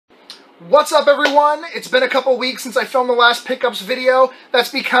What's up, everyone? It's been a couple weeks since I filmed the last pickups video. That's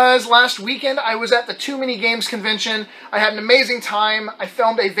because last weekend I was at the Too Many Games convention. I had an amazing time. I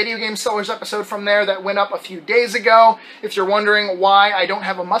filmed a video game sellers episode from there that went up a few days ago. If you're wondering why I don't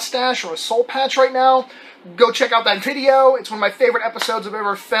have a mustache or a soul patch right now, go check out that video. It's one of my favorite episodes I've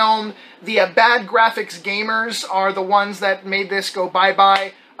ever filmed. The bad graphics gamers are the ones that made this go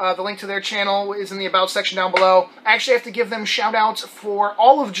bye-bye. The link to their channel is in the About section down below. I actually have to give them shout-outs for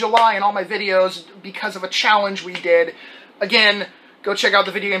all of July in all my videos because of a challenge we did. Again, go check out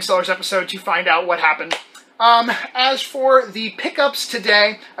the Video Game Sellers episode to find out what happened. As for the pickups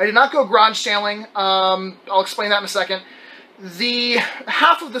today, I did not go garage sailing. I'll explain that in a second. The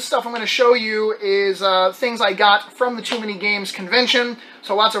half of the stuff I'm going to show you is things I got from the Too Many Games convention.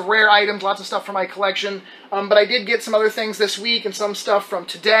 So lots of rare items, lots of stuff from my collection. But I did get some other things this week and some stuff from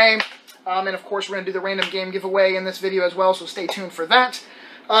today. And of course we're going to do the random game giveaway in this video as well, so stay tuned for that.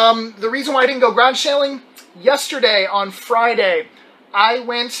 The reason why I didn't go garage sailing, yesterday on Friday, I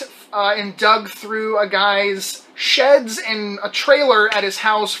went and dug through a guy's sheds and a trailer at his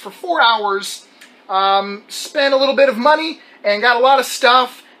house for 4 hours. Spent a little bit of money and got a lot of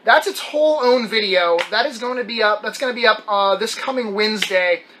stuff. That's its whole own video. That is going to be up. That's going to be up this coming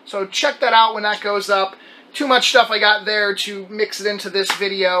Wednesday. So check that out when that goes up. Too much stuff I got there to mix it into this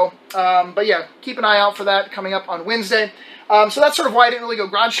video. But yeah, keep an eye out for that coming up on Wednesday. So that's sort of why I didn't really go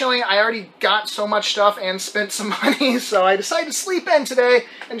garage sailing. I already got so much stuff and spent some money. So I decided to sleep in today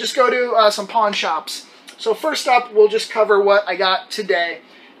and just go to some pawn shops. So first up, we'll just cover what I got today.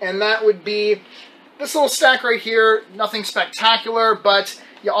 And that would be this little stack right here. Nothing spectacular, but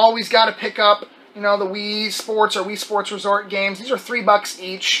you always got to pick up, you know, the Wii Sports or Wii Sports Resort games. These are $3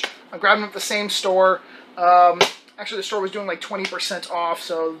 each. I grabbed them at the same store. Actually, the store was doing like 20% off,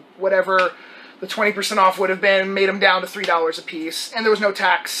 so whatever the 20% off would have been made them down to $3 a piece. And there was no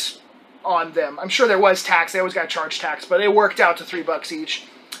tax on them. I'm sure there was tax. They always got charged tax, but it worked out to $3 each.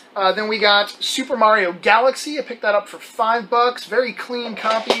 Then we got Super Mario Galaxy. I picked that up for $5. Very clean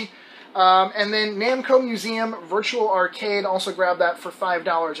copy. And then Namco Museum Virtual Arcade, also grabbed that for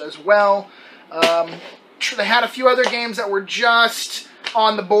 $5 as well. They had a few other games that were just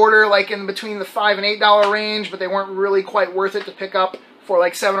on the border, like in between the $5 and $8 range, but they weren't really quite worth it to pick up for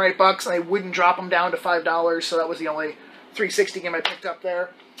like $7 or $8, and they wouldn't drop them down to $5, so that was the only 360 game I picked up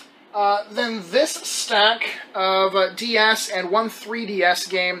there. Then this stack of DS and one 3DS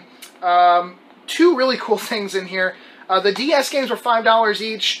game. Two really cool things in here. The DS games were $5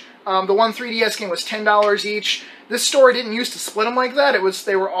 each. The one 3DS game was $10 each. This store didn't used to split them like that.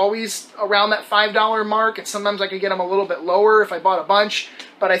 They were always around that $5 mark, and sometimes I could get them a little bit lower if I bought a bunch.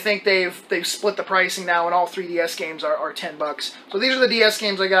 But I think they've split the pricing now, and all 3DS games are $10. So these are the DS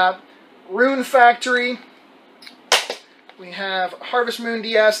games I got. Rune Factory. We have Harvest Moon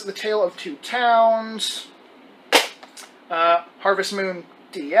DS, The Tale of Two Towns. Harvest Moon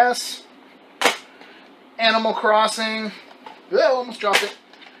DS. Animal Crossing. Oh, almost dropped it.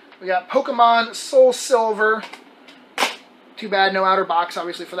 We got Pokemon Soul Silver. Too bad, no outer box,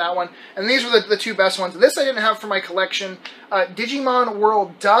 obviously, for that one. And these were the two best ones. This I didn't have for my collection. Digimon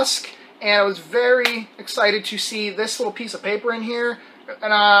World Dusk. And I was very excited to see this little piece of paper in here.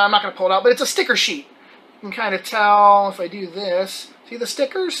 And I'm not going to pull it out, but it's a sticker sheet. You can kind of tell if I do this. See the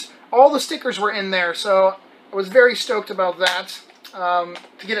stickers? All the stickers were in there, so I was very stoked about that.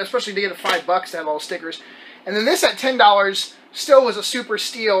 Especially to get it $5 to have all the stickers. And then this at $10 still was a super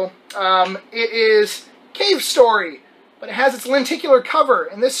steal. It is Cave Story, but it has its lenticular cover,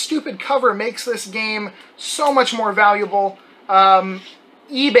 and this stupid cover makes this game so much more valuable.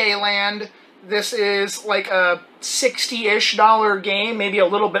 eBay land, this is like a $60-ish game, maybe a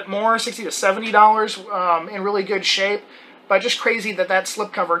little bit more, $60 to $70, in really good shape. But just crazy that that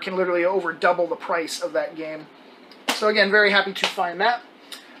slipcover can literally over double the price of that game. So again, very happy to find that.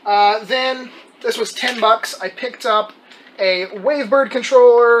 Then this was $10. I picked up a Wavebird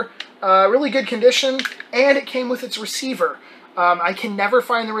controller, really good condition, and it came with its receiver. I can never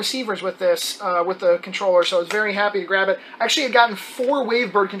find the receivers with this, with the controller, so I was very happy to grab it. I actually had gotten 4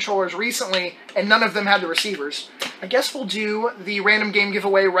 Wavebird controllers recently, and none of them had the receivers. I guess we'll do the random game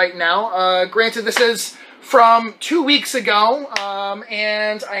giveaway right now. Granted, this is from 2 weeks ago,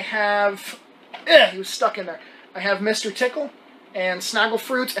 and I have... he was stuck in there. I have Mr. Tickle and Snaggle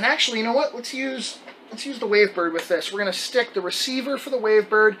Fruits, and actually, you know what? Let's use the Wavebird with this. We're going to stick the receiver for the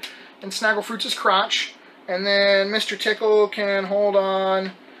Wavebird in Snaggle Fruits' crotch, and then Mr. Tickle can hold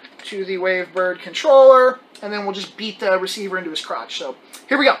on to the Wavebird controller, and then we'll just beat the receiver into his crotch. So,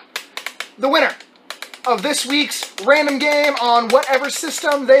 here we go. The winner of this week's random game on whatever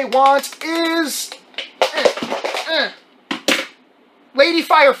system they want is... Lady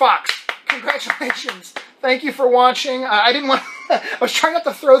Firefox. Congratulations. Thank you for watching. I didn't want I was trying not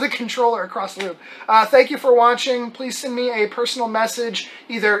to throw the controller across the room. Thank you for watching. Please send me a personal message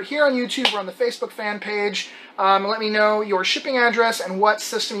either here on YouTube or on the Facebook fan page. Let me know your shipping address and what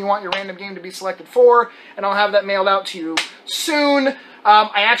system you want your random game to be selected for, and I'll have that mailed out to you soon.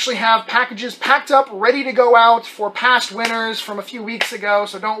 I actually have packages packed up, ready to go out for past winners from a few weeks ago,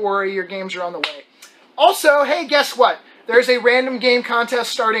 so don't worry, your games are on the way. Also, hey, guess what? There's a random game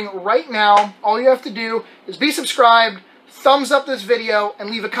contest starting right now. All you have to do is be subscribed, thumbs up this video, and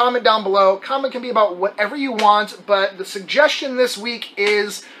leave a comment down below. Comment can be about whatever you want, but the suggestion this week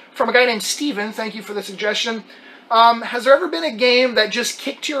is from a guy named Steven. Thank you for the suggestion. Has there ever been a game that just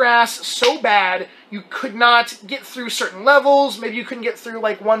kicked your ass so bad you could not get through certain levels? Maybe you couldn't get through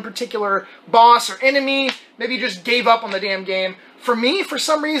like one particular boss or enemy. Maybe you just gave up on the damn game. For me, for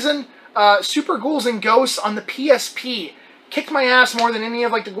some reason, Super Ghouls and Ghosts on the PSP kicked my ass more than any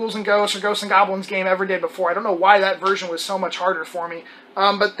of like the Ghouls and Ghosts or Ghosts and Goblins game ever did before. I don't know why that version was so much harder for me.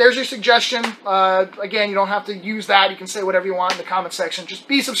 But there's your suggestion. Again, you don't have to use that. You can say whatever you want in the comment section. Just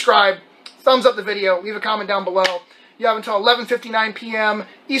be subscribed, thumbs up the video, leave a comment down below. You have until 11:59 p.m.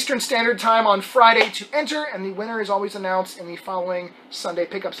 Eastern Standard Time on Friday to enter, and the winner is always announced in the following Sunday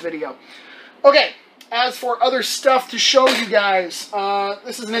pickups video. Okay, as for other stuff to show you guys,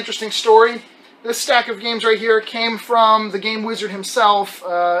 this is an interesting story. This stack of games right here came from the game wizard himself,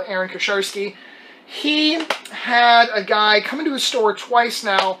 Aaron Kosharsky. He had a guy come into his store twice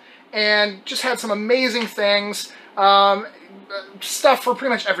now and just had some amazing things. Stuff for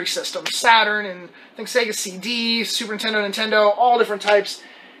pretty much every system. Saturn and I think Sega CD, Super Nintendo, Nintendo, all different types.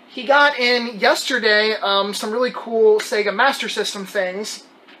 He got in yesterday some really cool Sega Master System things.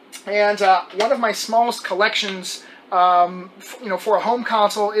 And one of my smallest collections for a home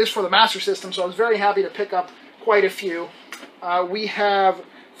console is for the Master System, so I was very happy to pick up quite a few. We have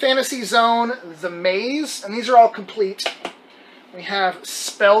Fantasy Zone, The Maze, and these are all complete. We have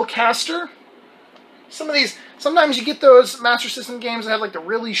Spellcaster. Some of these, sometimes you get those Master System games that have like the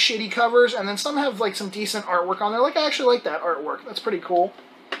really shitty covers, and then some have like some decent artwork on there. Like, I actually like that artwork. That's pretty cool.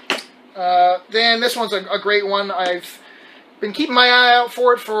 Then this one's a great one. I've been keeping my eye out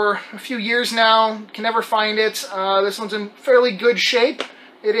for it for a few years now. Can never find it. This one's in fairly good shape.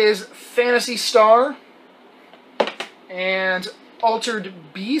 It is Phantasy Star and Altered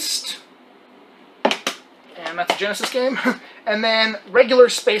Beast. And that's a Genesis game. And then regular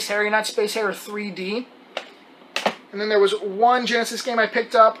Space Harrier, not Space Harrier 3D. And then there was one Genesis game I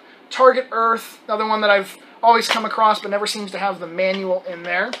picked up, Target Earth, another one that I've always come across but never seems to have the manual in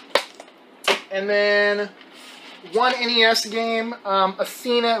there. And then one NES game,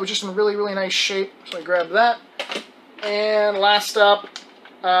 Athena. It was just in really, really nice shape, so I grabbed that. And last up,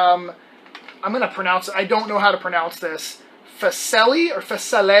 I'm going to pronounce it. I don't know how to pronounce this. Faceli, or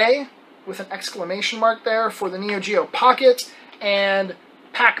Facele, with an exclamation mark there, for the Neo Geo Pocket. And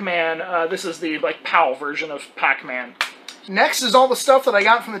Pac-Man. This is the like PAL version of Pac-Man. Next is all the stuff that I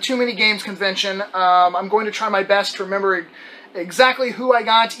got from the Too Many Games convention. I'm going to try my best to remember exactly who I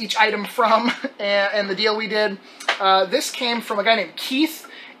got each item from and the deal we did. This came from a guy named Keith,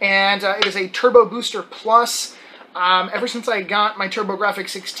 and it is a Turbo Booster Plus. Ever since I got my TurboGrafx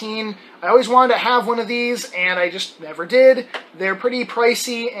 16, I always wanted to have one of these, and I just never did. They're pretty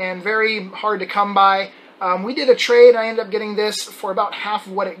pricey and very hard to come by. We did a trade. I ended up getting this for about half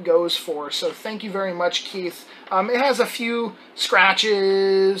of what it goes for, so thank you very much, Keith. It has a few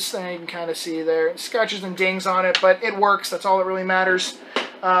scratches, and you can kind of see there, scratches and dings on it, but it works. That's all that really matters.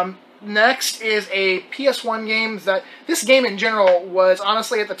 Next is a PS1 game that, this game in general was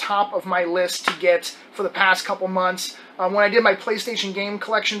honestly at the top of my list to get for the past couple months. When I did my PlayStation game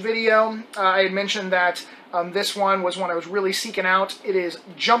collection video, I had mentioned that this one was one I was really seeking out. It is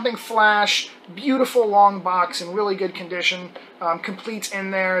Jumping Flash, beautiful long box in really good condition, complete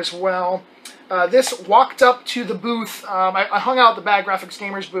in there as well. This walked up to the booth. I hung out at the Bad Graphics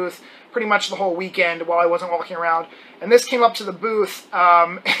Gamers booth pretty much the whole weekend while I wasn't walking around. And this came up to the booth,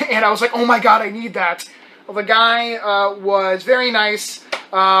 and I was like, oh my god, I need that. Well, the guy was very nice.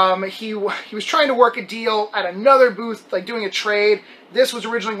 He was trying to work a deal at another booth, like doing a trade. This was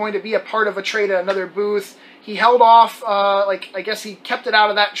originally going to be a part of a trade at another booth. He held off, I guess he kept it out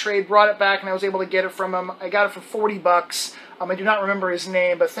of that trade, brought it back, and I was able to get it from him. I got it for 40 bucks. I do not remember his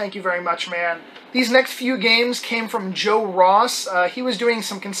name, but thank you very much, man. These next few games came from Joe Ross. He was doing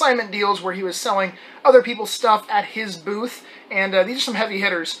some consignment deals where he was selling other people's stuff at his booth, and these are some heavy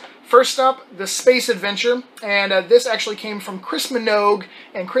hitters. First up, The Space Adventure, and this actually came from Chris Minogue,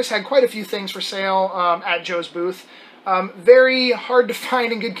 and Chris had quite a few things for sale at Joe's booth. Very hard to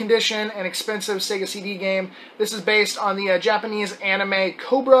find in good condition and expensive Sega CD game. This is based on the Japanese anime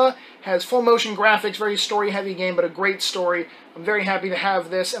Cobra, Has full motion graphics, very story-heavy game, but a great story. I'm very happy to have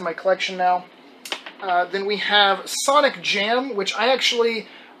this in my collection now. Then we have Sonic Jam, which I actually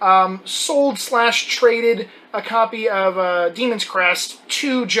sold/traded a copy of Demon's Crest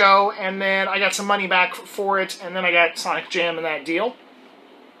to Joe, and then I got some money back for it, and then I got Sonic Jam in that deal.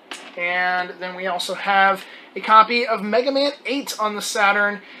 And then we also have a copy of Mega Man 8 on the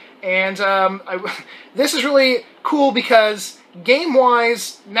Saturn, and this is really cool because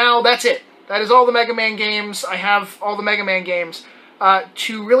game-wise, now that's it. That is all the Mega Man games. I have all the Mega Man games.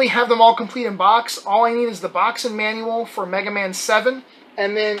 To really have them all complete in box, all I need is the box and manual for Mega Man 7,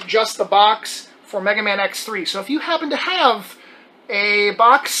 and then just the box for Mega Man X3. So if you happen to have a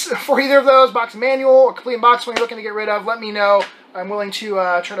box for either of those, box and manual, or complete in box one you're looking to get rid of, let me know. I'm willing to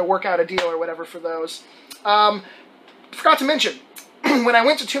try to work out a deal or whatever for those. Forgot to mention, when I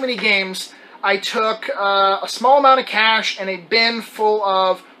went to Too Many Games, I took a small amount of cash and a bin full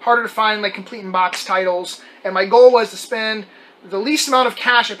of harder to find, like, complete in box titles, and my goal was to spend the least amount of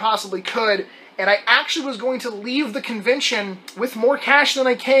cash I possibly could, and I actually was going to leave the convention with more cash than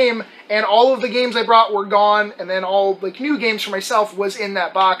I came, and all of the games I brought were gone, and then all, like, new games for myself was in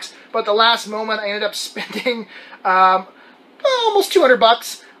that box. But at the last moment, I ended up spending almost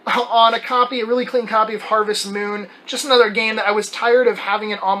 $200 on a really clean copy of Harvest Moon. Just another game that I was tired of having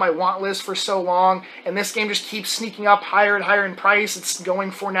it on my want list for so long, and this game just keeps sneaking up higher and higher in price. It's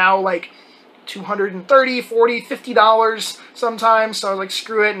going for now, like, $230, $40, $50 sometimes, so I was like,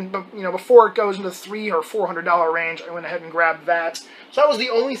 screw it, and you know, before it goes into the $300 or $400 range, I went ahead and grabbed that. So that was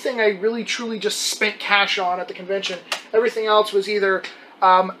the only thing I really truly just spent cash on at the convention. Everything else was either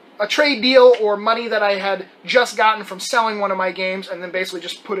a trade deal or money that I had just gotten from selling one of my games, and then basically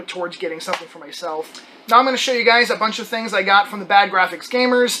just put it towards getting something for myself. Now I'm going to show you guys a bunch of things I got from the Bad Graphics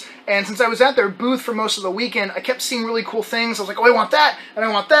Gamers, and since I was at their booth for most of the weekend, I kept seeing really cool things. I was like, oh, I want that, and I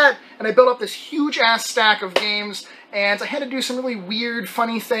want that, and I built up this huge-ass stack of games, and I had to do some really weird,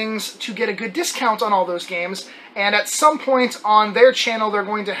 funny things to get a good discount on all those games, and at some point on their channel, they're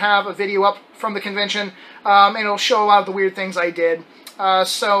going to have a video up from the convention, and it'll show a lot of the weird things I did.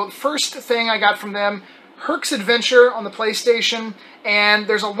 So the first thing I got from them, Herc's Adventure on the PlayStation, and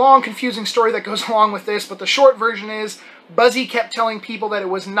there's a long, confusing story that goes along with this, but the short version is Buzzy kept telling people that it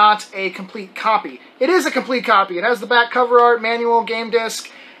was not a complete copy. It is a complete copy. It has the back cover art, manual, game disc,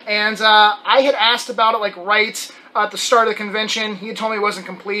 and I had asked about it like right at the start of the convention. He had told me it wasn't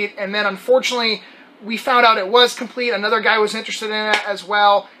complete, and then unfortunately we found out it was complete. Another guy was interested in it as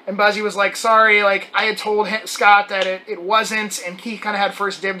well, and Buzzy was like, sorry, like, I had told Scott that it wasn't, and he kind of had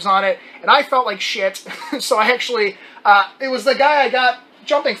first dibs on it, and I felt like shit. So I actually, it was the guy I got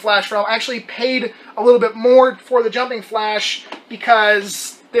Jumping Flash from. I actually paid a little bit more for the Jumping Flash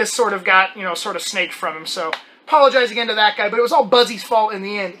because this sort of got, you know, sort of snaked from him. So apologize again to that guy, but it was all Buzzy's fault in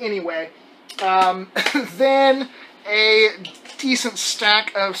the end anyway. Then a decent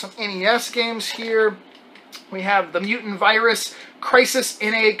stack of some NES games here. We have the Mutant Virus Crisis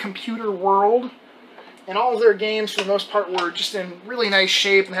in a Computer World. And all of their games, for the most part, were just in really nice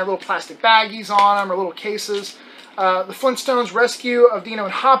shape and had little plastic baggies on them or little cases. The Flintstones Rescue of Dino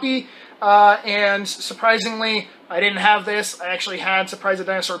and Hoppy. And surprisingly, I didn't have this. I actually had Surprise at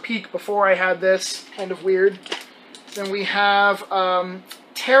Dinosaur Peak before I had this. Kind of weird. Then we have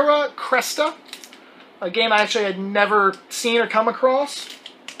Terra Cresta, a game I actually had never seen or come across.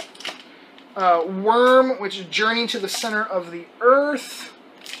 Worm, which is Journey to the Center of the Earth.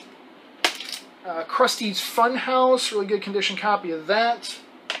 Krusty's Funhouse, really good condition copy of that.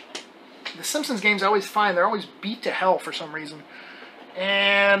 The Simpsons games I always find, they're always beat to hell for some reason.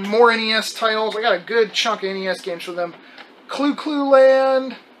 And more NES titles. I got a good chunk of NES games for them. Clue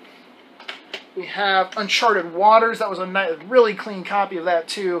Land. We have Uncharted Waters. That was a nice, really clean copy of that,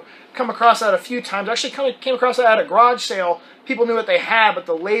 too. Come across that a few times. Actually, kind of came across that at a garage sale. People knew what they had, but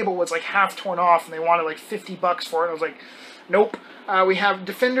the label was like half torn off, and they wanted like $50 for it. I was like, nope. We have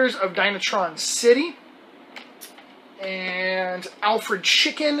Defenders of Dynatron City. And Alfred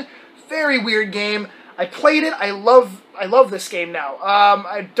Chicken. Very weird game. I played it. I love this game now.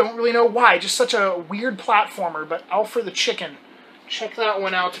 I don't really know why. Just such a weird platformer, but Alfred the Chicken. Check that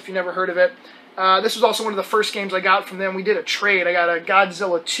one out if you've never heard of it. This was also one of the first games I got from them. We did a trade. I got a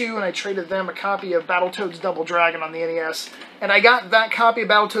Godzilla 2, and I traded them a copy of Battletoads Double Dragon on the NES. And I got that copy of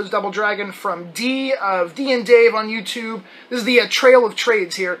Battletoads Double Dragon from D, of D and Dave on YouTube. This is the trail of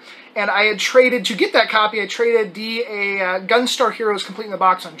trades here. And I had traded, to get that copy, I traded D a Gunstar Heroes Complete in the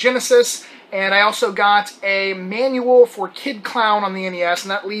Box on Genesis. And I also got a manual for Kid Clown on the NES,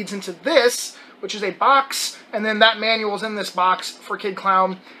 and that leads into this, which is a box, and then that manual is in this box for Kid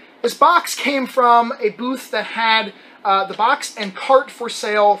Clown. This box came from a booth that had the box and cart for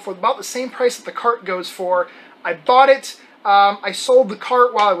sale for about the same price that the cart goes for. I bought it. I sold the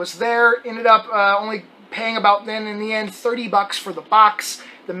cart while I was there. Ended up only paying about then in the end $30 for the box.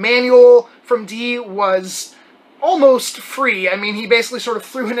 The manual from D was almost free. I mean, he basically sort of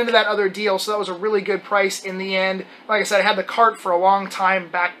threw it into that other deal, so that was a really good price in the end. Like I said, I had the cart for a long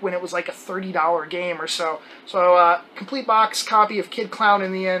time back when it was like a $30 game or so. So, complete box copy of Kid Clown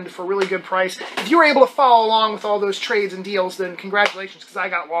in the end for a really good price. If you were able to follow along with all those trades and deals, then congratulations, because I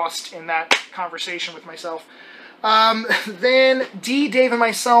got lost in that conversation with myself. Then D, Dave, and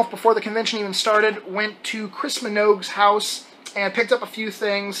myself, before the convention even started, went to Chris Minogue's house and picked up a few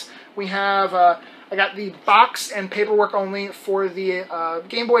things. We have, I got the box and paperwork only for the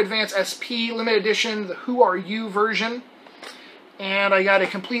Game Boy Advance SP Limited Edition, the Who Are You version. And I got a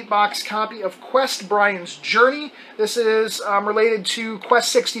complete box copy of Quest Brian's Journey. This is related to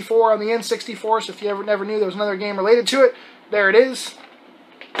Quest 64 on the N64, so if you ever never knew there was another game related to it, there it is.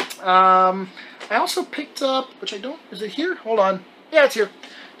 I also picked up, which I don't, is it here? Hold on. Yeah, it's here.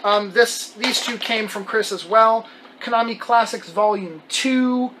 These two came from Chris as well. Konami Classics Volume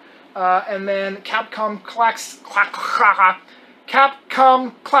 2, and then Capcom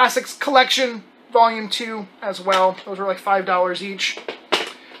Classics Collection Volume 2 as well. Those were like $5 each.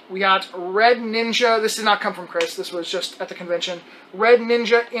 We got Red Ninja. This did not come from Chris. This was just at the convention. Red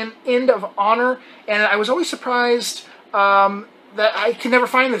Ninja in End of Honor. And I was always surprised that I can never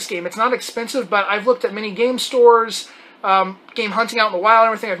find this game. It's not expensive, but I've looked at many game stores, game hunting out in the wild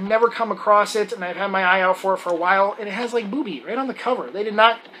and everything. I've never come across it, and I've had my eye out for it for a while. And it has like booby right on the cover. They did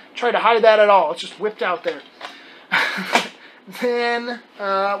not try to hide that at all. It's just whipped out there. Then,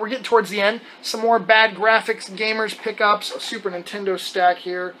 we're getting towards the end. Some more Bad Graphics Gamers pickups. A Super Nintendo stack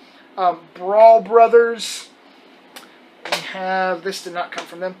here. Brawl Brothers. We have, this did not come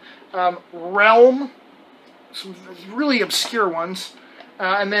from them. Realm. Some really obscure ones.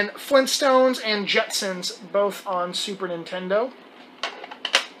 And then Flintstones and Jetsons, both on Super Nintendo.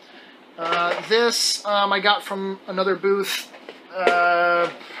 This I got from another booth, I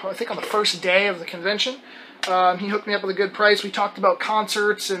think on the first day of the convention. He hooked me up with a good price. We talked about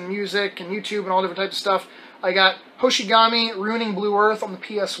concerts and music and YouTube and all different types of stuff. I got Hoshigami Ruining Blue Earth on the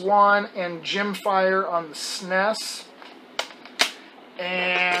PS1 and Gymfire on the SNES.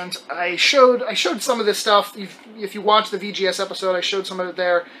 And I showed some of this stuff. If you watch the VGS episode, I showed some of it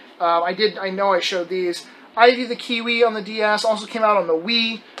there. I know I showed these. Ivy the Kiwi on the DS also came out on the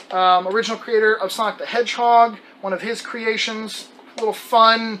Wii. Original creator of Sonic the Hedgehog, one of his creations. A little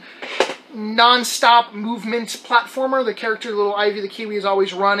fun, non-stop movement platformer. The character, the little Ivy the Kiwi, is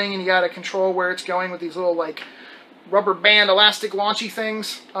always running, and you gotta control where it's going with these little, like, rubber band elastic launchy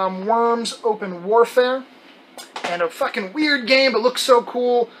things. Worms Open Warfare. And a fucking weird game, but looks so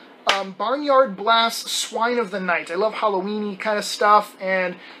cool. Barnyard Blast Swine of the Night. I love Halloween-y kind of stuff,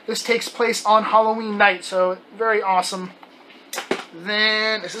 and this takes place on Halloween night, so very awesome.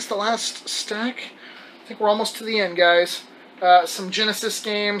 Then, is this the last stack? I think we're almost to the end, guys. Some Genesis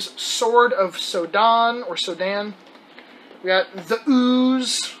games. Sword of Sodan, or Sodan. We got The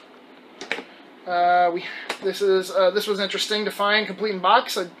Ooze. This was interesting to find, complete in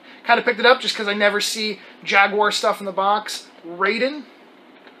box. I kind of picked it up just because I never see Jaguar stuff in the box. Raiden.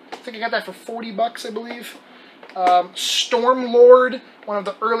 I think I got that for $40, I believe. Stormlord, one of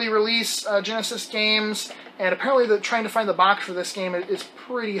the early release Genesis games. And apparently trying to find the box for this game is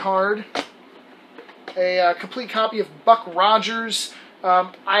pretty hard. A complete copy of Buck Rogers.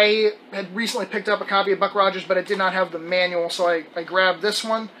 I had recently picked up a copy of Buck Rogers, but it did not have the manual, so I grabbed this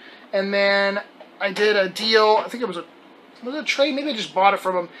one. And then I did a deal, I think it was a trade? Maybe I just bought it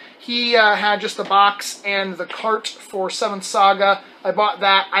from him. He had just the box and the cart for 7th Saga. I bought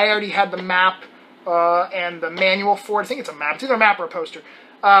that. I already had the map and the manual for it. I think it's a map. It's either a map or a poster.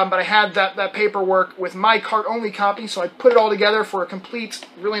 But I had that paperwork with my cart-only copy, so I put it all together for a complete,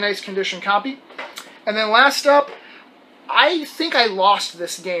 really nice condition copy. And then last up, I think I lost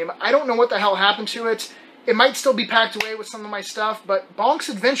this game. I don't know what the hell happened to it. It might still be packed away with some of my stuff, but Bonk's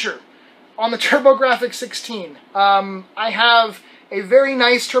Adventure on the TurboGrafx 16. I have a very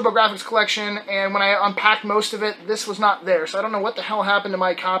nice TurboGrafx collection, and when I unpacked most of it, this was not there. So I don't know what the hell happened to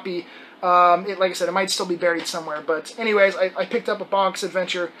my copy. Like I said, it might still be buried somewhere. But anyways, I picked up a Bonk's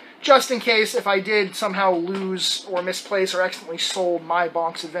Adventure just in case if I did somehow lose or misplace or accidentally sold my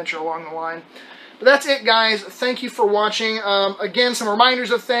Bonk's Adventure along the line. But that's it, guys. Thank you for watching. Again, some reminders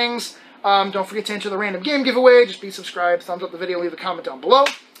of things. Don't forget to enter the random game giveaway. Just be subscribed, thumbs up the video, leave a comment down below.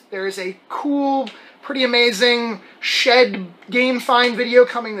 There is a cool, pretty amazing Shed Game Find video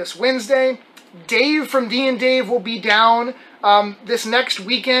coming this Wednesday. Dave from D&Dave will be down This next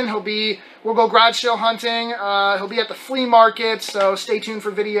weekend, we'll go garage sale hunting. He'll be at the flea market, so stay tuned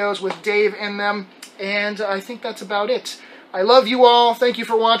for videos with Dave in them. And I think that's about it. I love you all. Thank you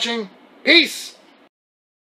for watching. Peace!